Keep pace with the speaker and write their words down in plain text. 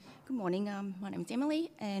Good morning. My name is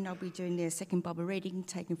Emily, and I'll be doing the second Bible reading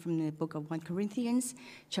taken from the book of 1 Corinthians,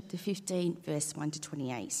 chapter 15, verse 1 to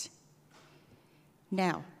 28.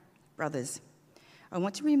 Now, brothers, I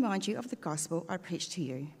want to remind you of the gospel I preached to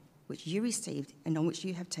you, which you received and on which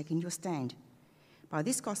you have taken your stand. By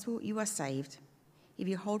this gospel you are saved, if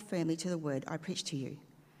you hold firmly to the word I preached to you.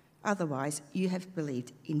 Otherwise, you have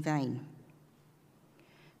believed in vain.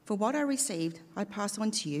 For what I received, I pass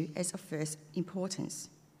on to you as of first importance,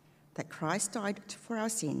 that Christ died for our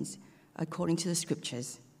sins according to the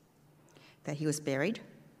Scriptures, that he was buried,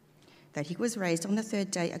 that he was raised on the third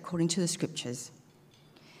day according to the Scriptures,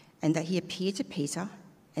 and that he appeared to Peter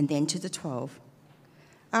and then to the 12.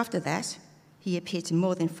 After that, he appeared to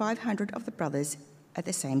more than 500 of the brothers at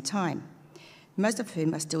the same time, most of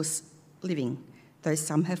whom are still living, though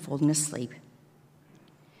some have fallen asleep.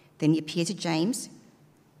 Then he appeared to James,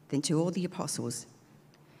 then to all the apostles,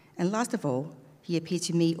 and last of all, he appeared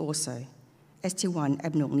to me also, as to one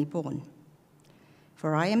abnormally born.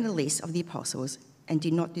 For I am the least of the apostles and do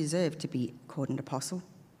not deserve to be called an apostle,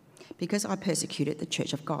 because I persecuted the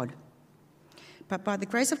church of God. But by the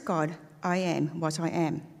grace of God, I am what I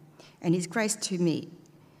am, and his grace to me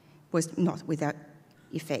was not without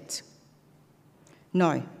effect.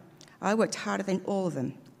 No, I worked harder than all of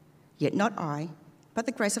them, yet not I, but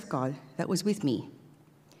the grace of God that was with me.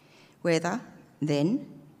 Whether, then,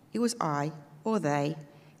 it was I or they,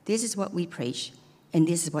 this is what we preach, and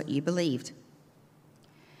this is what you believed.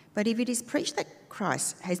 But if it is preached that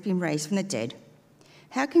Christ has been raised from the dead,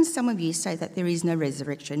 how can some of you say that there is no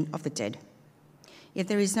resurrection of the dead? If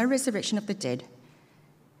there is no resurrection of the dead,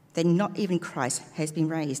 then not even Christ has been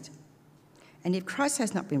raised. And if Christ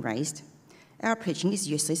has not been raised, our preaching is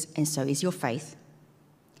useless, and so is your faith.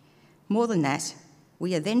 More than that,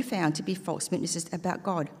 we are then found to be false witnesses about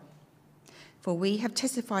God. For we have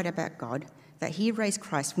testified about God that he raised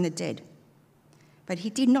Christ from the dead. But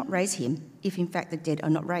he did not raise him if in fact the dead are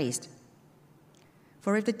not raised.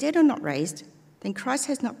 For if the dead are not raised, then Christ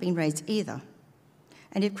has not been raised either.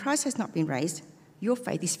 And if Christ has not been raised, your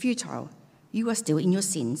faith is futile. You are still in your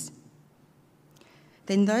sins.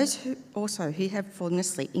 Then those who have fallen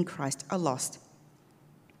asleep in Christ are lost.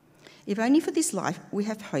 If only for this life we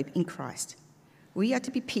have hope in Christ, we are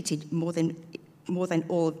to be pitied more than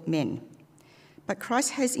all men. But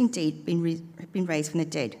Christ has indeed been raised from the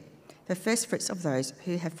dead, the firstfruits of those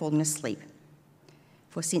who have fallen asleep.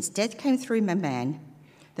 For since death came through a man,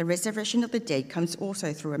 the resurrection of the dead comes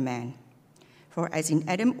also through a man. For as in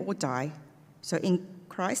Adam all die, so in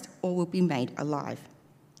Christ all will be made alive.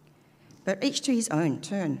 But each to his own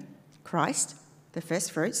turn. Christ, the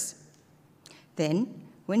firstfruits. Then,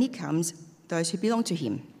 when he comes, those who belong to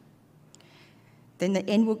him. Then the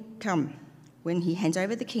end will come, when he hands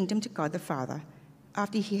over the kingdom to God the Father,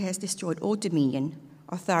 after he has destroyed all dominion,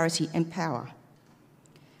 authority, and power.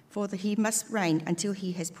 For he must reign until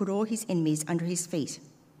he has put all his enemies under his feet.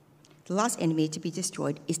 The last enemy to be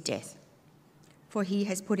destroyed is death, for he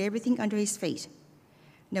has put everything under his feet.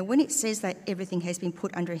 Now, when it says that everything has been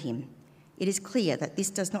put under him, it is clear that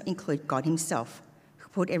this does not include God himself, who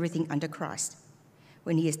put everything under Christ.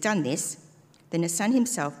 When he has done this, then the Son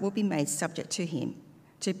himself will be made subject to him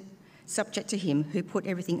who put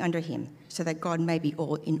everything under him, so that God may be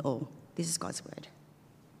all in all. This is God's word.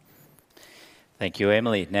 Thank you,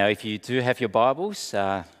 Emily. Now, if you do have your Bibles,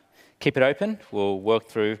 keep it open. We'll work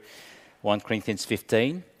through 1 Corinthians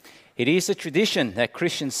 15. It is a tradition that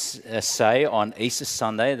Christians say on Easter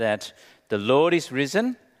Sunday that the Lord is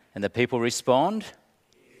risen, and the people respond,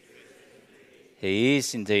 He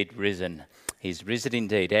is indeed risen. He's risen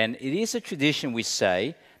indeed. And it is a tradition we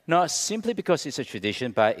say, not simply because it's a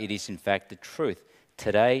tradition, but it is in fact the truth.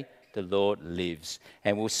 Today, the Lord lives.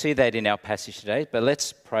 And we'll see that in our passage today. But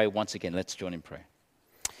let's pray once again. Let's join in prayer.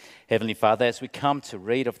 Heavenly Father, as we come to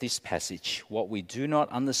read of this passage, what we do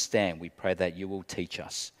not understand, we pray that you will teach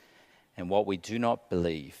us. And what we do not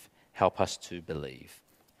believe, help us to believe.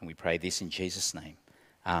 And we pray this in Jesus' name.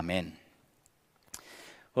 Amen.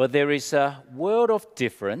 Well, there is a world of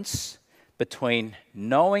difference between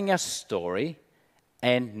knowing a story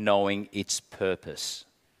and knowing its purpose.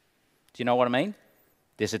 Do you know what I mean?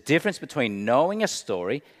 There's a difference between knowing a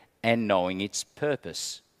story and knowing its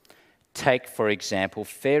purpose. Take, for example,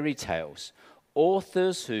 fairy tales.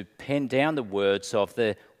 Authors who penned down the words of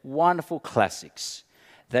the wonderful classics.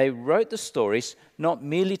 They wrote the stories not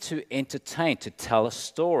merely to entertain, to tell a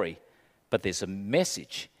story, but there's a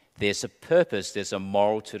message, there's a purpose, there's a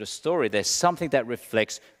moral to the story. There's something that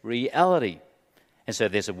reflects reality. And so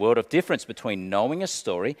there's a world of difference between knowing a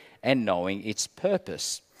story and knowing its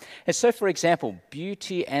purpose. And so, for example,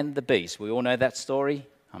 Beauty and the Beast. We all know that story,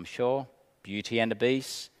 I'm sure. Beauty and the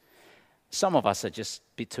Beast. Some of us are just a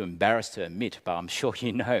bit too embarrassed to admit, but I'm sure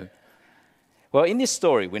you know. Well, in this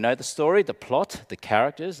story, we know the story, the plot, the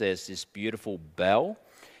characters. There's this beautiful Belle.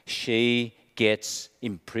 She gets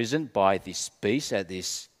imprisoned by this beast at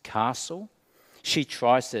this castle. She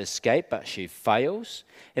tries to escape, but she fails.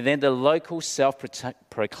 And then the local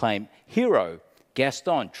self-proclaimed hero,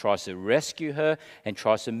 Gaston, tries to rescue her and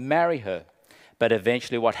tries to marry her. But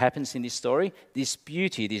eventually what happens in this story? This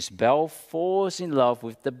beauty, this Belle, falls in love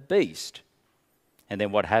with the beast. And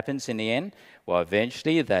then what happens in the end? Well,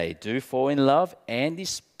 eventually they do fall in love, and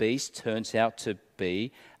this beast turns out to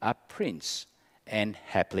be a prince, and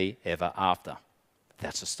happily ever after.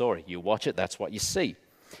 That's the story. You watch it, that's what you see.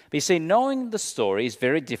 But you see, knowing the story is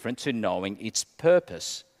very different to knowing its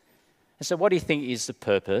purpose. And so what do you think is the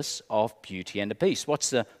purpose of Beauty and the Beast? What's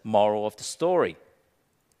the moral of the story?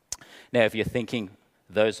 Now, if you're thinking,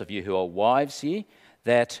 those of you who are wives here,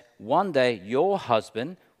 that one day your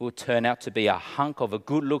husband will turn out to be a hunk of a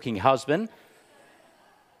good-looking husband,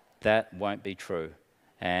 that won't be true.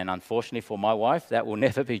 And unfortunately for my wife, that will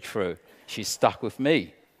never be true. She's stuck with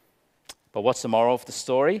me. But what's the moral of the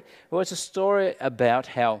story? Well, it's a story about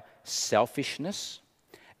how selfishness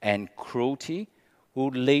and cruelty will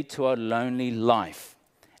lead to a lonely life.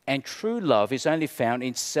 And true love is only found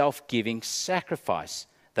in self-giving sacrifice.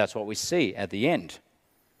 That's what we see at the end.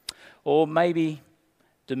 Or maybe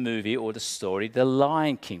the movie or the story, The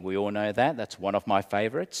Lion King. We all know that. That's one of my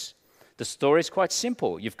favorites. The story is quite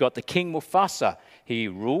simple. You've got the King Mufasa. He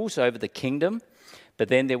rules over the kingdom. But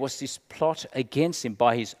then there was this plot against him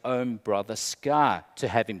by his own brother Scar to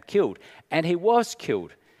have him killed. And he was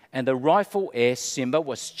killed. And the rightful heir, Simba,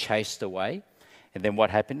 was chased away. And then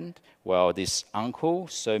what happened? Well, this uncle,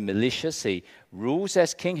 so malicious, he rules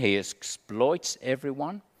as king. He exploits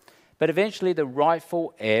everyone. But eventually the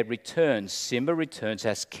rightful heir returns. Simba returns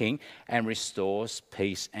as king and restores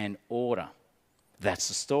peace and order. That's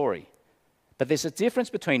the story. But there's a difference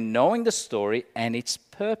between knowing the story and its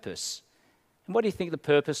purpose. And what do you think the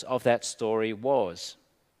purpose of that story was?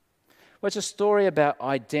 Well, it's a story about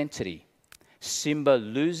identity. Simba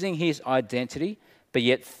losing his identity, but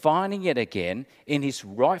yet finding it again in his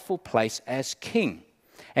rightful place as king.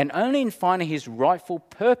 And only in finding his rightful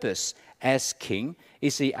purpose as king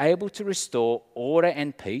is he able to restore order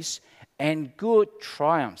and peace, and good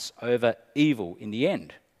triumphs over evil in the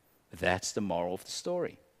end. That's the moral of the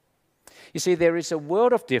story. You see, there is a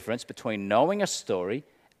world of difference between knowing a story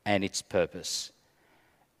and its purpose.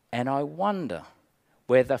 And I wonder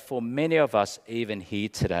whether for many of us, even here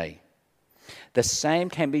today, the same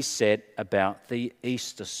can be said about the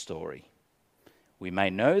Easter story. We may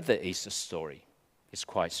know the Easter story. It's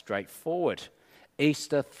quite straightforward.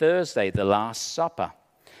 Easter Thursday, the Last Supper.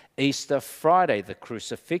 Easter Friday, the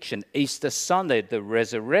crucifixion. Easter Sunday, the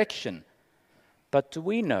resurrection. But do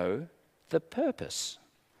we know the purpose,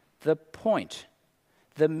 the point,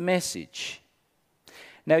 the message?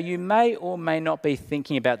 Now, you may or may not be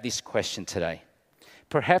thinking about this question today.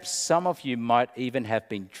 Perhaps some of you might even have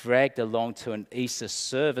been dragged along to an Easter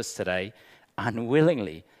service today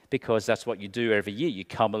unwillingly, because that's what you do every year. You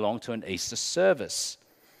come along to an Easter service.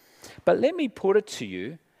 But let me put it to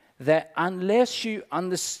you that unless you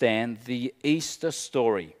understand the Easter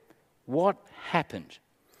story, what happened,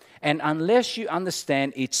 and unless you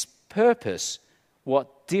understand its purpose,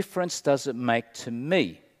 what difference does it make to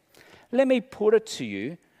me? Let me put it to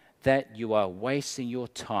you that you are wasting your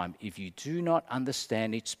time if you do not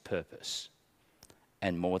understand its purpose.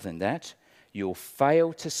 And more than that, you'll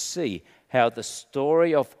fail to see how the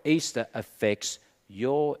story of Easter affects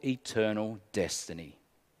your eternal destiny.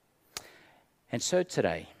 And so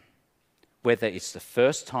today, whether it's the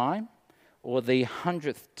first time or the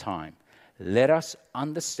 100th time, let us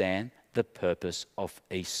understand the purpose of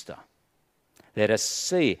Easter. Let us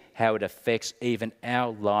see how it affects even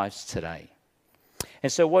our lives today.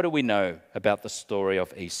 And so what do we know about the story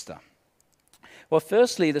of Easter? Well,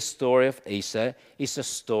 firstly, the story of Easter is a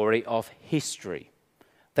story of history.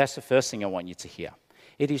 That's the first thing I want you to hear.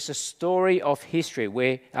 It is a story of history.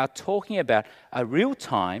 We are talking about a real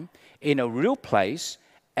time, in a real place,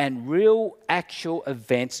 and real actual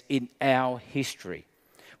events in our history.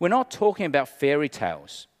 We're not talking about fairy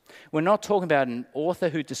tales. We're not talking about an author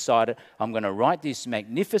who decided, I'm going to write this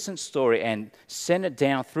magnificent story and send it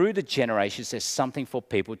down through the generations as something for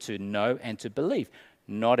people to know and to believe.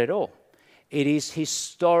 Not at all. It is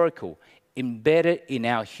historical, embedded in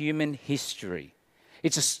our human history.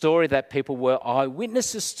 It's a story that people were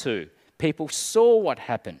eyewitnesses to. People saw what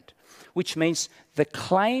happened, which means the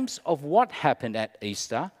claims of what happened at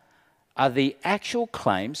Easter are the actual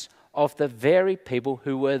claims of the very people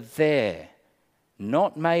who were there.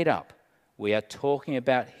 Not made up. We are talking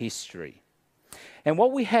about history. And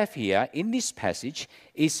what we have here in this passage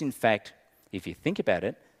is, in fact, if you think about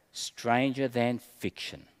it, stranger than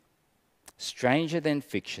fiction. Stranger than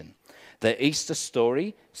fiction. The Easter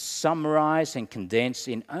story summarized and condensed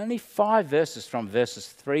in only 5 verses from verses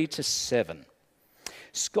 3 to 7.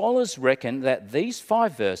 Scholars reckon that these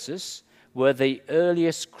 5 verses were the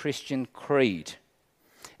earliest Christian creed.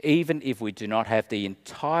 Even if we do not have the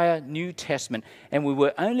entire New Testament and we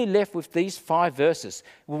were only left with these 5 verses,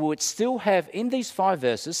 we would still have in these 5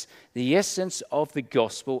 verses the essence of the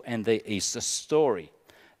gospel and the Easter story,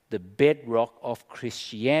 the bedrock of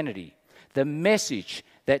Christianity, the message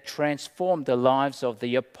that transformed the lives of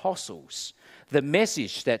the apostles, the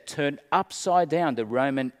message that turned upside down the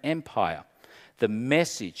Roman Empire, the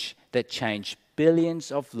message that changed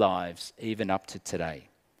billions of lives even up to today.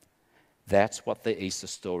 That's what the Easter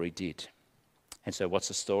story did. And so what's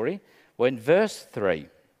the story? Well, in verse 3,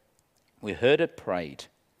 we heard it prayed,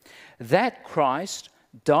 that Christ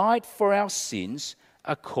died for our sins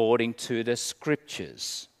according to the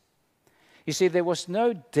Scriptures. You see, there was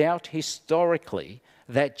no doubt historically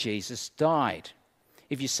that Jesus died.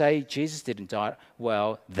 If you say Jesus didn't die,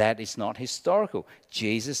 well, that is not historical.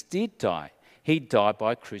 Jesus did die. He died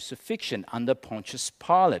by crucifixion under Pontius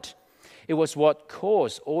Pilate. It was what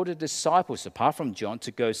caused all the disciples, apart from John,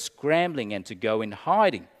 to go scrambling and to go in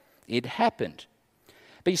hiding. It happened.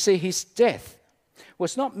 But you see, his death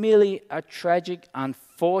was not merely a tragic,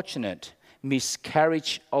 unfortunate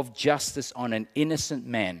miscarriage of justice on an innocent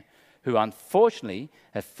man who unfortunately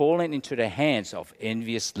had fallen into the hands of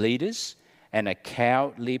envious leaders and a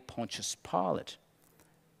cowardly Pontius Pilate.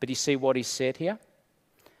 But you see what he said here?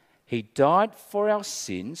 He died for our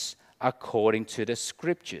sins according to the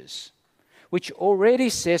Scriptures, which already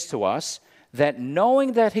says to us that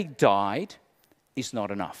knowing that he died is not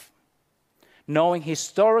enough. Knowing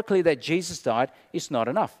historically that Jesus died is not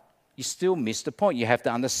enough. You still miss the point. You have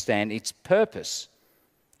to understand its purpose.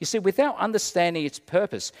 You see, without understanding its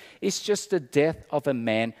purpose, it's just the death of a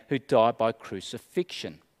man who died by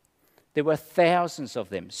crucifixion. There were thousands of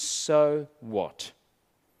them. So what?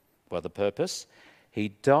 Well, the purpose? He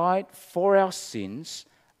died for our sins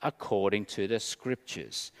according to the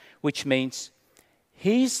Scriptures, which means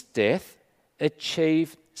his death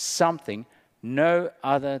achieved something no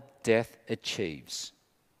other death achieves.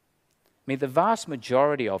 I mean, the vast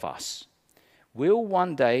majority of us will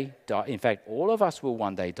one day die. In fact, all of us will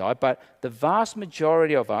one day die, but the vast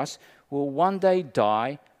majority of us will one day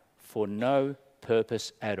die for no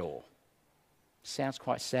purpose at all. Sounds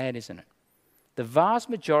quite sad, isn't it? The vast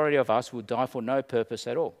majority of us will die for no purpose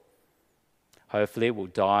at all. Hopefully, we'll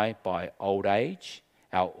die by old age.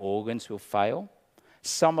 Our organs will fail.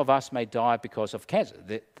 Some of us may die because of cancer.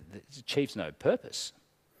 That achieves no purpose.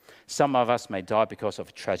 Some of us may die because of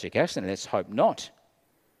a tragic accident. Let's hope not.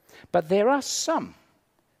 But there are some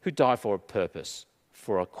who die for a purpose,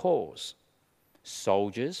 for a cause.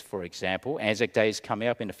 Soldiers, for example, Anzac Day is coming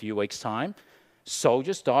up in a few weeks' time.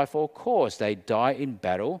 Soldiers die for a cause. They die in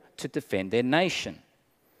battle to defend their nation.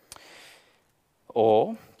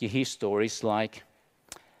 Or you hear stories like,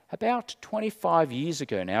 about 25 years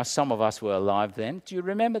ago now, some of us were alive then. Do you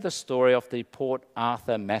remember the story of the Port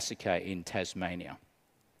Arthur massacre in Tasmania?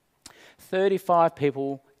 35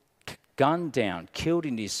 people gunned down, killed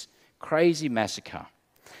in this crazy massacre.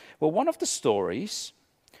 Well, one of the stories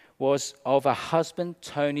was of a husband,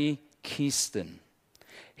 Tony Keaston.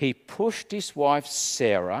 He pushed his wife,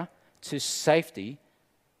 Sarah, to safety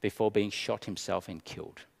before being shot himself and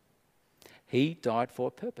killed. He died for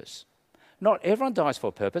a purpose. Not everyone dies for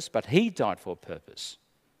a purpose, but he died for a purpose.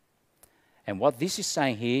 And what this is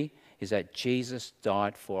saying here is that Jesus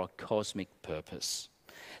died for a cosmic purpose.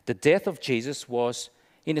 The death of Jesus was,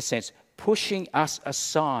 in a sense, pushing us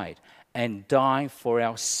aside and dying for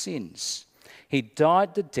our sins. He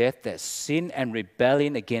died the death that sin and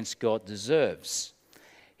rebellion against God deserves.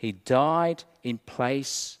 He died in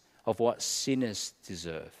place of what sinners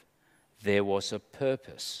deserve. There was a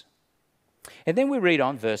purpose. And then we read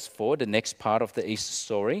on verse 4, the next part of the Easter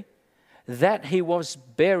story, that he was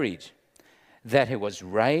buried, that he was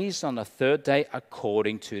raised on the third day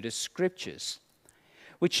according to the Scriptures,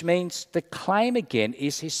 which means the claim again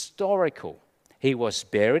is historical. He was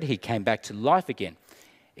buried, he came back to life again.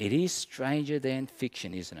 It is stranger than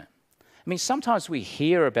fiction, isn't it? I mean, sometimes we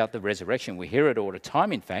hear about the resurrection, we hear it all the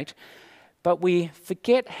time, in fact, but we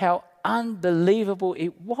forget how unbelievable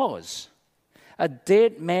it was. A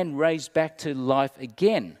dead man raised back to life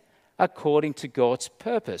again, according to God's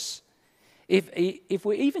purpose. If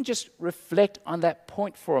we even just reflect on that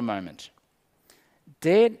point for a moment,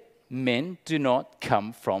 dead men do not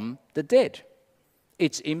come from the dead.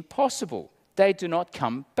 It's impossible. They do not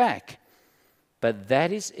come back. But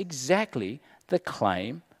that is exactly the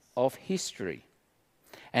claim of history.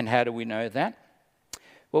 And how do we know that?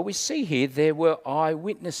 Well, we see here there were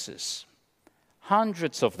eyewitnesses,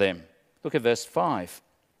 hundreds of them. Look at verse 5.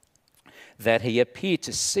 That he appeared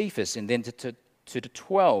to Cephas and then to the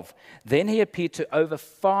 12. Then he appeared to over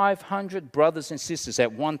 500 brothers and sisters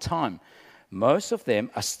at one time. Most of them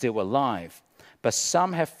are still alive, but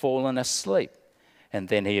some have fallen asleep. And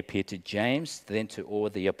then he appeared to James, then to all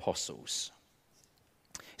the apostles.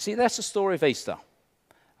 See, that's the story of Easter,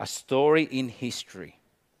 a story in history.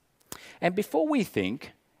 And before we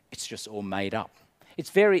think it's just all made up, it's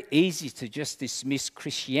very easy to just dismiss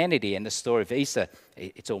Christianity and the story of Easter.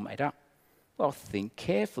 It's all made up. Well, think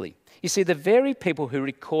carefully. You see, the very people who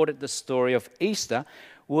recorded the story of Easter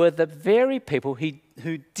were the very people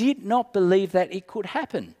who did not believe that it could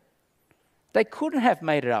happen. They couldn't have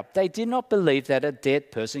made it up. They did not believe that a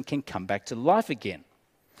dead person can come back to life again.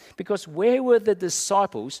 Because where were the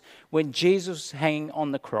disciples when Jesus was hanging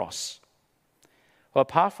on the cross? Well,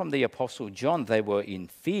 apart from the Apostle John, they were in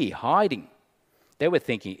fear, hiding. They were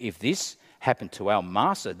thinking, if this happened to our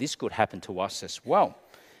master, this could happen to us as well.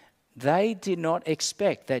 They did not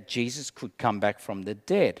expect that Jesus could come back from the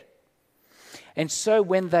dead. And so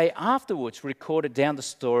when they afterwards recorded down the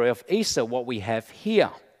story of Easter, what we have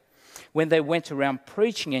here, when they went around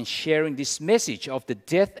preaching and sharing this message of the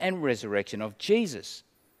death and resurrection of Jesus,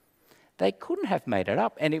 they couldn't have made it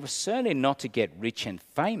up. And it was certainly not to get rich and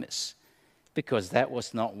famous, because that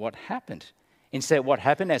was not what happened. Instead, what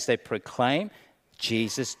happened as they proclaimed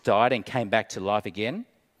Jesus died and came back to life again?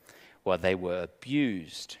 Well, they were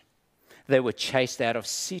abused. They were chased out of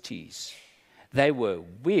cities. They were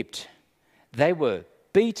whipped. They were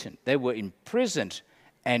beaten. They were imprisoned.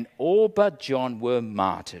 And all but John were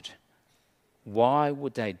martyred. Why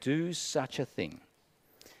would they do such a thing?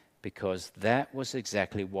 Because that was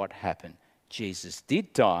exactly what happened. Jesus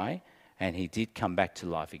did die and he did come back to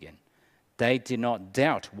life again. They did not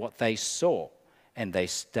doubt what they saw, and they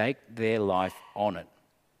staked their life on it.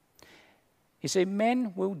 You see,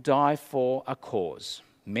 men will die for a cause.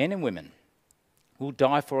 Men and women will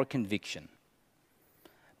die for a conviction.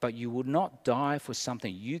 But you will not die for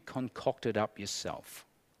something you concocted up yourself.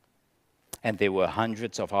 And there were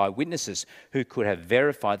hundreds of eyewitnesses who could have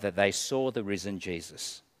verified that they saw the risen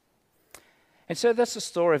Jesus. And so that's the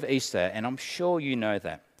story of Easter, and I'm sure you know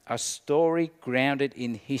that. A story grounded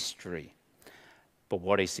in history. But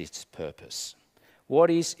what is its purpose? What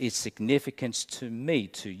is its significance to me,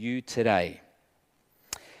 to you today?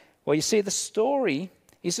 Well, you see, the story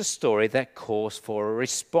is a story that calls for a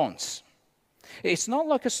response. It's not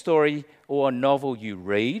like a story or a novel you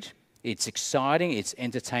read. It's exciting, it's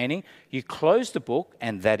entertaining. You close the book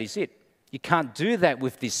and that is it. You can't do that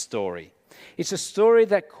with this story. It's a story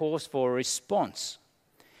that calls for a response.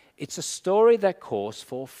 It's a story that calls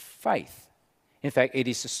for faith. In fact, it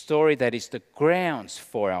is a story that is the grounds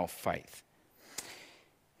for our faith.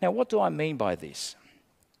 Now, what do I mean by this?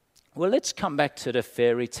 Well, let's come back to the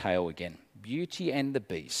fairy tale again, Beauty and the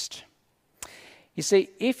Beast. You see,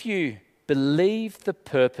 if you believe the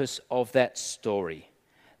purpose of that story,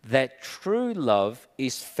 that true love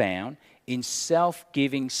is found in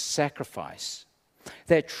self-giving sacrifice,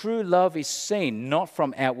 that true love is seen not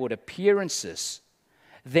from outward appearances,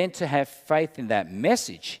 then to have faith in that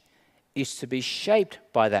message is to be shaped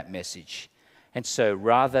by that message. And so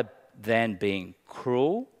rather than being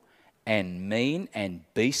cruel and mean and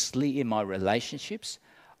beastly in my relationships,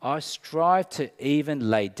 I strive to even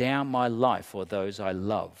lay down my life for those I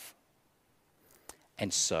love.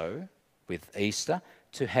 And so, with Easter,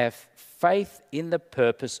 to have faith in the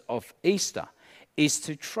purpose of Easter is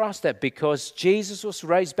to trust that because Jesus was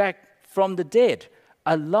raised back from the dead,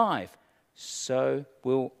 alive, so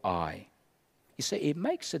will I. You see, it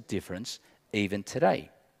makes a difference even today.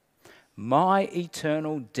 My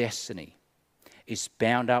eternal destiny is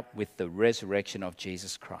bound up with the resurrection of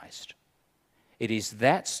Jesus Christ. It is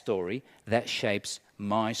that story that shapes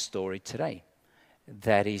my story today.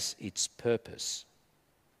 That is its purpose.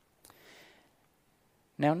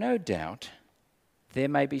 Now, no doubt, there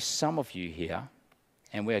may be some of you here,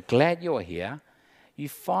 and we're glad you're here, you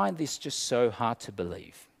find this just so hard to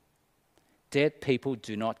believe. Dead people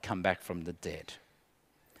do not come back from the dead.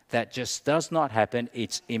 That just does not happen.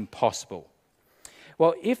 It's impossible.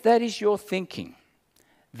 Well, if that is your thinking,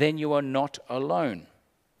 then you are not alone.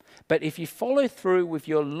 But if you follow through with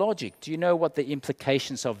your logic, do you know what the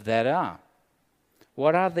implications of that are?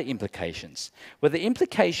 What are the implications? Well, the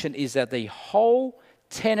implication is that the whole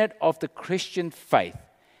tenet of the Christian faith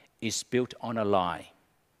is built on a lie.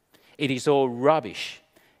 It is all rubbish.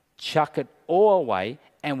 Chuck it all away,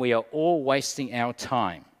 and we are all wasting our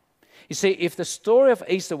time. You see, if the story of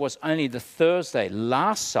Easter was only the Thursday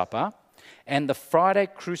Last Supper and the Friday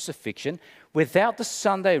crucifixion without the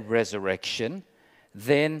Sunday resurrection,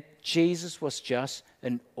 then Jesus was just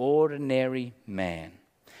an ordinary man.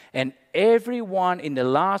 And everyone in the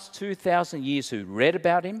last 2,000 years who read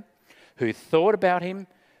about him, who thought about him,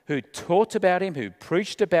 who taught about him, who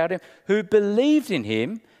preached about him, who believed in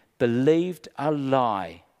him, believed a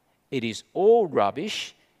lie. It is all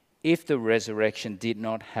rubbish if the resurrection did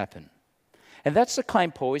not happen. And that's the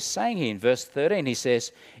claim Paul is saying here in verse 13. He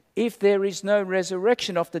says, if there is no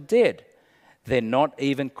resurrection of the dead, then not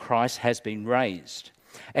even Christ has been raised.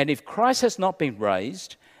 And if Christ has not been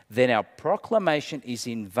raised, then our proclamation is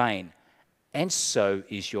in vain, and so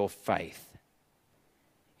is your faith.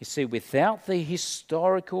 You see, without the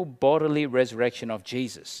historical bodily resurrection of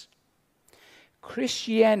Jesus,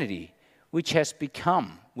 Christianity, which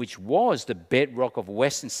was the bedrock of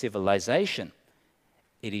Western civilization,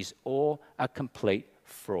 it is all a complete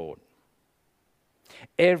fraud.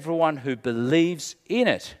 Everyone who believes in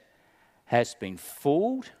it has been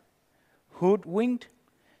fooled, hoodwinked,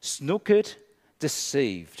 snookered,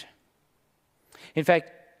 deceived. In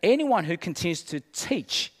fact, anyone who continues to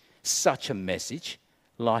teach such a message,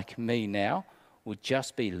 like me now, would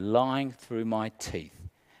just be lying through my teeth.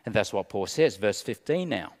 And that's what Paul says, verse 15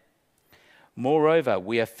 now. Moreover,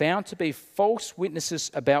 we are found to be false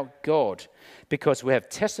witnesses about God, because we have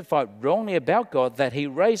testified wrongly about God that he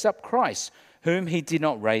raised up Christ, whom he did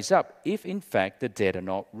not raise up, if in fact the dead are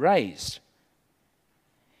not raised.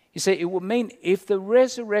 You see, it would mean if the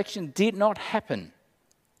resurrection did not happen,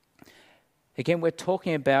 again, we're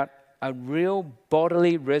talking about a real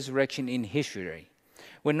bodily resurrection in history.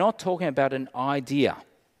 We're not talking about an idea,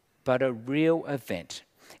 but a real event.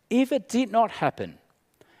 If it did not happen,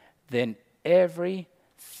 then every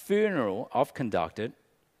funeral I've conducted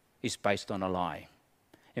is based on a lie.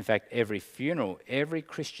 In fact, every funeral every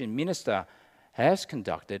Christian minister has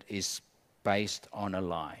conducted is based on a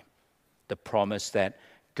lie. The promise that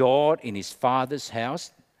God in his Father's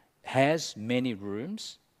house has many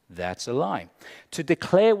rooms, that's a lie. To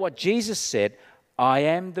declare what Jesus said, I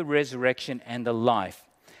am the resurrection and the life.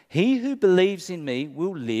 He who believes in me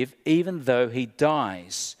will live even though he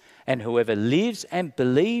dies. And whoever lives and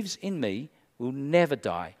believes in me will never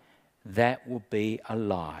die. That will be a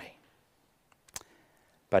lie.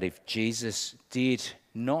 But if Jesus did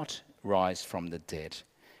not rise from the dead,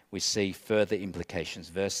 we see further implications.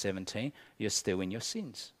 Verse 17, you're still in your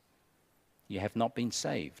sins. You have not been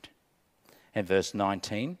saved. And verse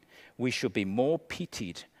 19, we should be more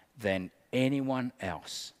pitied than anyone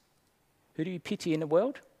else. Who do you pity in the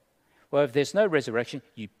world? Well, if there's no resurrection,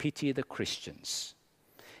 you pity the Christians.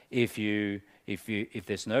 If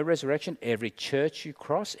there's no resurrection, every church you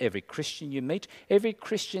cross, every Christian you meet, every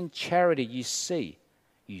Christian charity you see,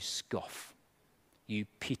 you scoff. You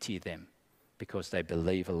pity them because they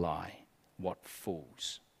believe a lie. What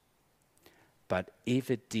fools. But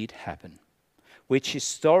if it did happen, which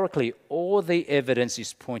historically all the evidence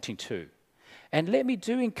is pointing to, and let me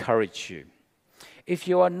do encourage you, if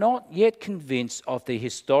you are not yet convinced of the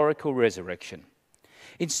historical resurrection,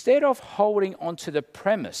 instead of holding on to the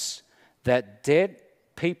premise that dead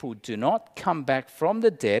people do not come back from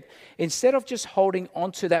the dead, instead of just holding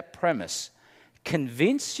on to that premise,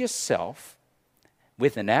 convince yourself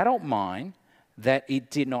with an adult mind that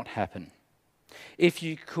it did not happen. If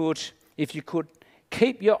you could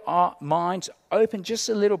keep your minds open just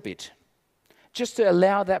a little bit, just to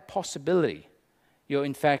allow that possibility, you're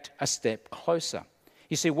in fact a step closer.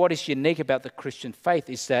 You see, what is unique about the Christian faith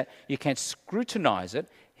is that you can scrutinize it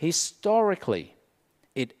historically.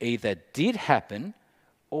 It either did happen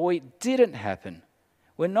or it didn't happen.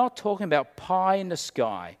 We're not talking about pie in the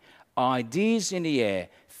sky, ideas in the air,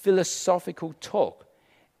 philosophical talk.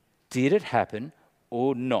 Did it happen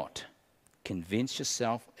or not? Convince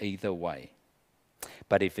yourself either way.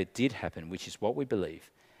 But if it did happen, which is what we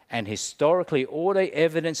believe, and historically all the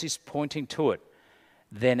evidence is pointing to it,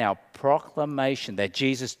 then our proclamation that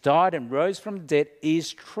Jesus died and rose from the dead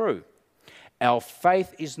is true. Our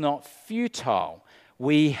faith is not futile.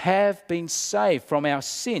 We have been saved from our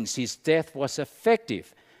sins. His death was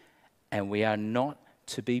effective, and we are not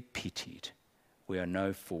to be pitied. We are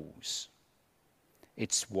no fools.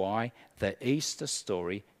 It's why the Easter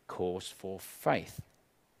story calls for faith.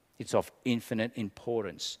 It's of infinite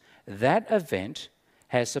importance. That event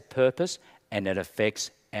has a purpose, and it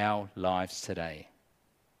affects our lives today.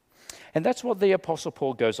 And that's what the Apostle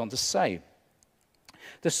Paul goes on to say.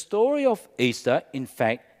 The story of Easter, in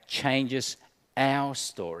fact, changes our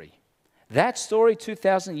story. That story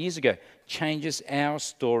 2,000 years ago changes our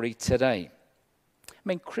story today. I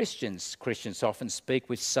mean, Christians often speak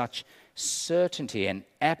with such certainty and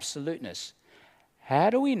absoluteness. How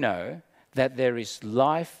do we know that there is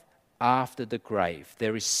life after the grave?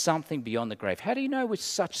 There is something beyond the grave. How do you know with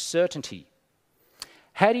such certainty?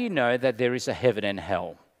 How do you know that there is a heaven and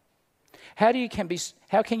hell? How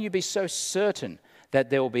can you be so certain that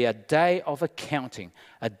there will be a day of accounting,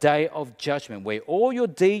 a day of judgment, where all your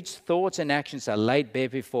deeds, thoughts, and actions are laid bare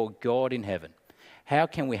before God in heaven? How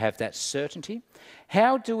can we have that certainty?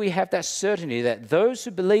 How do we have that certainty that those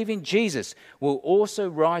who believe in Jesus will also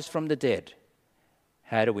rise from the dead?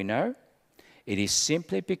 How do we know? It is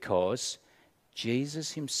simply because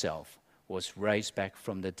Jesus himself was raised back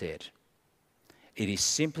from the dead. It is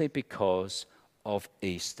simply because of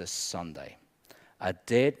Easter Sunday. A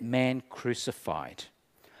dead man crucified,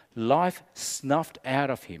 life snuffed out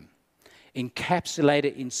of him,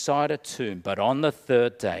 encapsulated inside a tomb, but on the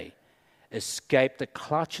third day, escaped the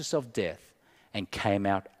clutches of death and came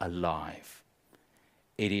out alive.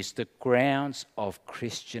 It is the grounds of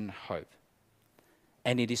Christian hope.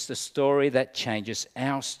 And it is the story that changes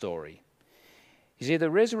our story. You see, the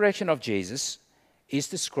resurrection of Jesus is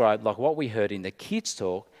described, like what we heard in the kids'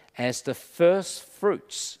 talk, as the first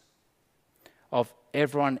fruits of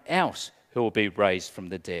everyone else who will be raised from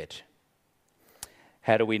the dead.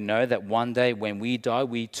 How do we know that one day when we die,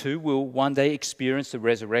 we too will one day experience the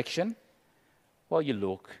resurrection? Well, you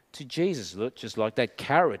look to Jesus, look just like that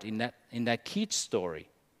carrot in that kid's story.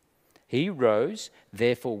 He rose,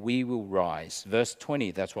 therefore we will rise. Verse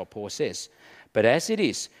 20, that's what Paul says. But as it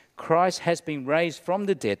is, Christ has been raised from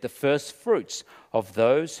the dead, the first fruits of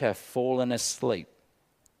those who have fallen asleep.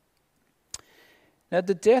 Now,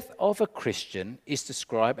 the death of a Christian is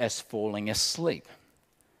described as falling asleep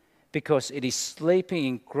because it is sleeping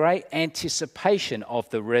in great anticipation of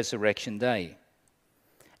the resurrection day.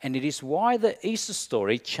 And it is why the Easter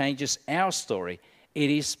story changes our story. It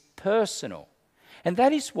is personal. And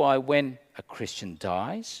that is why when a Christian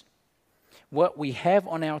dies, what we have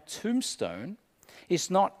on our tombstone is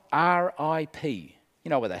not RIP. You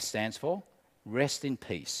know what that stands for? Rest in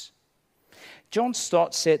peace. John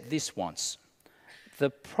Stott said this once: the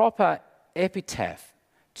proper epitaph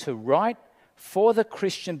to write for the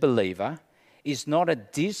Christian believer is not a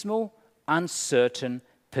dismal, uncertain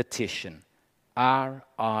petition.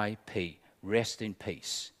 RIP, rest in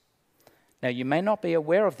peace. Now, you may not be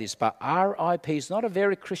aware of this, but RIP is not a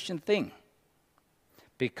very Christian thing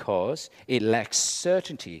because it lacks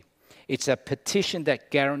certainty. It's a petition that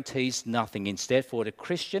guarantees nothing. Instead, for the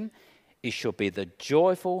Christian, it should be the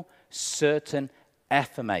joyful, certain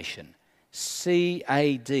affirmation.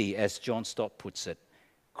 CAD, as John Stott puts it.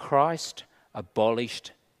 Christ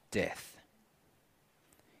abolished death.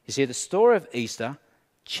 You see, the story of Easter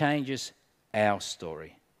changes our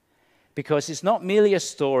story because it's not merely a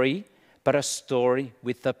story, but a story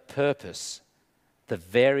with a purpose, the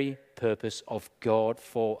very purpose of God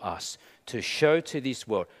for us, to show to this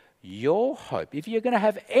world your hope, if you're going to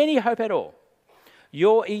have any hope at all,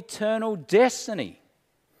 your eternal destiny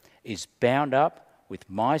is bound up with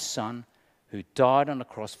my Son who died on the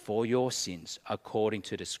cross for your sins according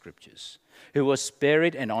to the Scriptures, who was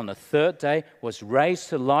buried and on the third day was raised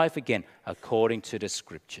to life again according to the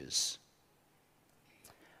Scriptures.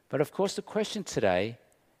 But of course, the question today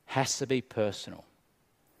has to be personal.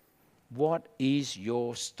 What is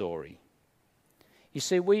your story? You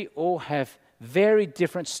see, we all have very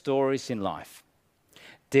different stories in life.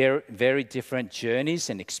 They're very different journeys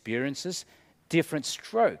and experiences, different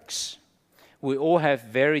strokes. We all have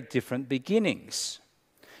very different beginnings.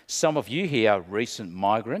 Some of you here are recent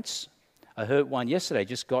migrants. I heard one yesterday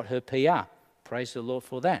just got her PR. Praise the Lord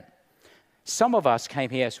for that. Some of us came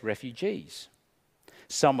here as refugees.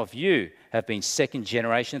 Some of you have been second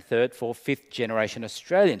generation, third, fourth, fifth generation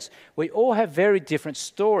Australians. We all have very different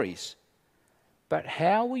stories. But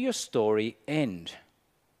how will your story end?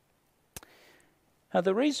 Now,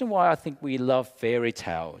 the reason why I think we love fairy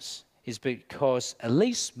tales is because at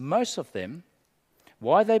least most of them,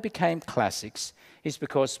 why they became classics, is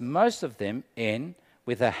because most of them end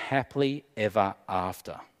with a happily ever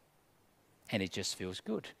after. And it just feels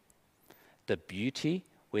good. The Beauty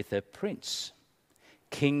with the Prince.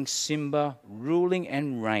 King Simba ruling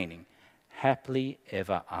and reigning happily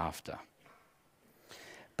ever after.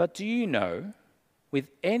 But do you know with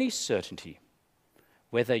any certainty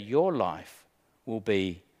whether your life will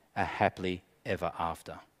be a happily ever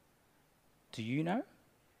after? Do you know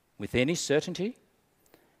with any certainty?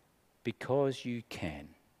 Because you can.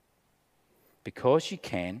 Because you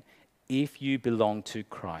can if you belong to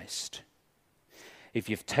Christ. If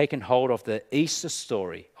you've taken hold of the Easter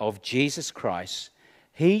story of Jesus Christ,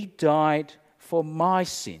 He died for my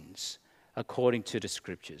sins, according to the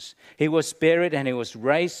Scriptures. He was buried and he was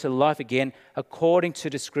raised to life again according to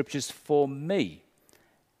the Scriptures for me.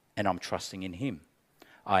 And I'm trusting in him.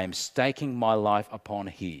 I am staking my life upon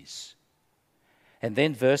his. And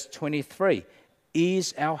then verse 23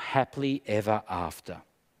 is our happily ever after.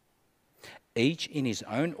 Each in his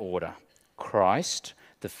own order, Christ,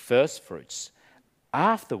 the first fruits,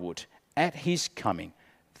 afterward, at his coming,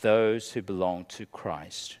 those who belong to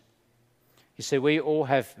Christ. You see, we all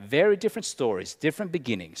have very different stories, different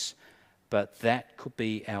beginnings, but that could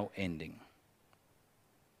be our ending.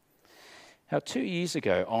 Now, 2 years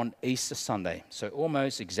ago on Easter Sunday, so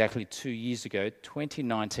almost exactly 2 years ago,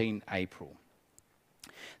 2019 April,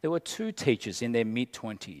 there were two teachers in their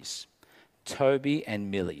mid-20s, Toby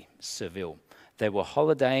and Millie Seville. They were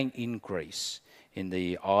holidaying in Greece, in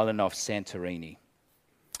the island of Santorini.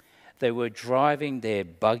 They were driving their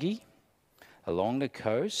buggy along the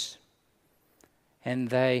coast, and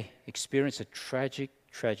they experienced a tragic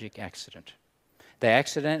accident. They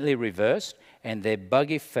accidentally reversed, and their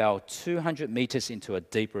buggy fell 200 meters into a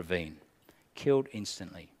deep ravine, killed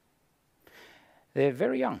instantly. They're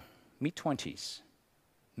very young, mid-20s,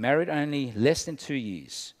 married only less than 2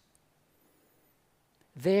 years.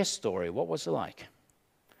 Their story, what was it like?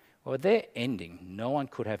 Well, their ending, no one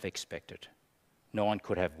could have expected. No one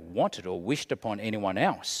could have wanted or wished upon anyone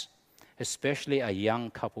else, especially a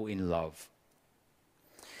young couple in love.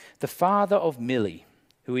 The father of Millie,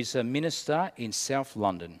 who is a minister in South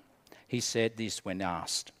London, he said this when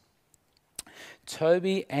asked.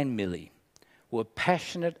 Toby and Millie were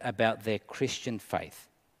passionate about their Christian faith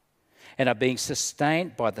and are being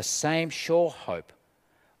sustained by the same sure hope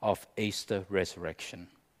of Easter resurrection.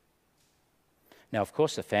 Now, of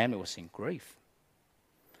course, the family was in grief,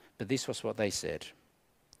 but this was what they said.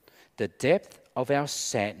 The depth of our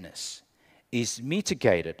sadness is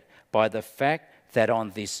mitigated by the fact that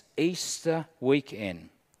on this Easter weekend,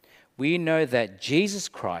 we know that Jesus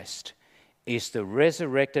Christ is the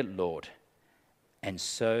resurrected Lord, and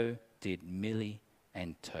so did Millie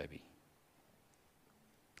and Toby.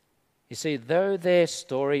 You see, though their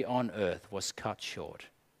story on earth was cut short,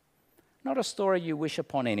 not a story you wish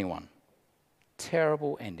upon anyone,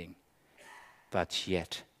 terrible ending, but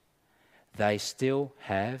yet they still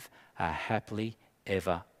have a happily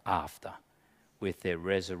ever after with their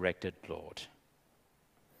resurrected Lord.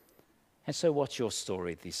 And so what's your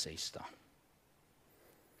story this Easter?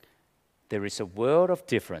 There is a world of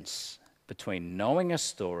difference between knowing a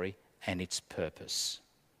story and its purpose.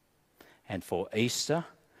 And for Easter,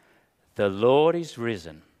 the Lord is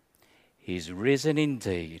risen. He's risen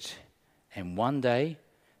indeed. And one day,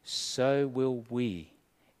 so will we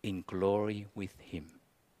in glory with him.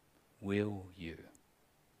 Will you?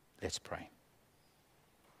 Let's pray.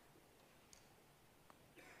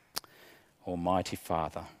 Almighty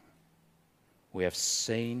Father, we have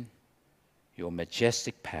seen your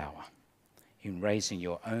majestic power in raising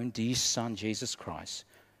your own dear Son, Jesus Christ,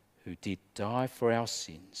 who did die for our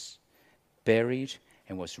sins, buried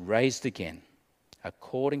and was raised again,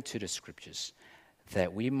 according to the Scriptures,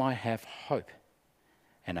 that we might have hope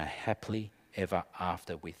and a happily ever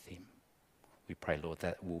after with him. We pray, Lord,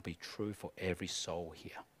 that will be true for every soul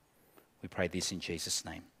here. We pray this in Jesus'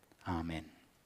 name. Amen.